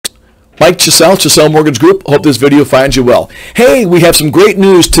Mike Chissell, Chissell Mortgage Group. Hope this video finds you well. Hey, we have some great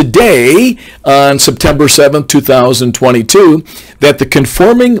news today on September 7th, 2022, that the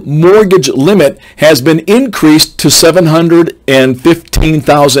conforming mortgage limit has been increased to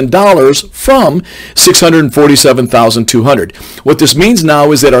 $715,000 from $647,200. What this means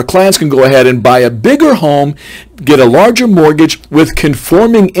now is that our clients can go ahead and buy a bigger home, get a larger mortgage with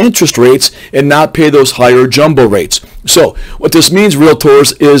conforming interest rates, and not pay those higher jumbo rates. So what this means,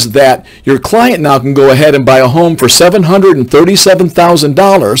 realtors, is that your client now can go ahead and buy a home for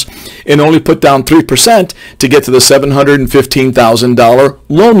 $737,000 and only put down 3% to get to the $715,000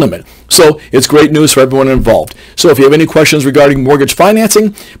 loan limit. So it's great news for everyone involved. So if you have any questions regarding mortgage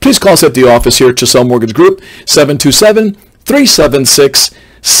financing, please call us at the office here at Chissell Mortgage Group,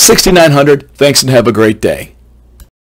 727-376-6900. Thanks and have a great day.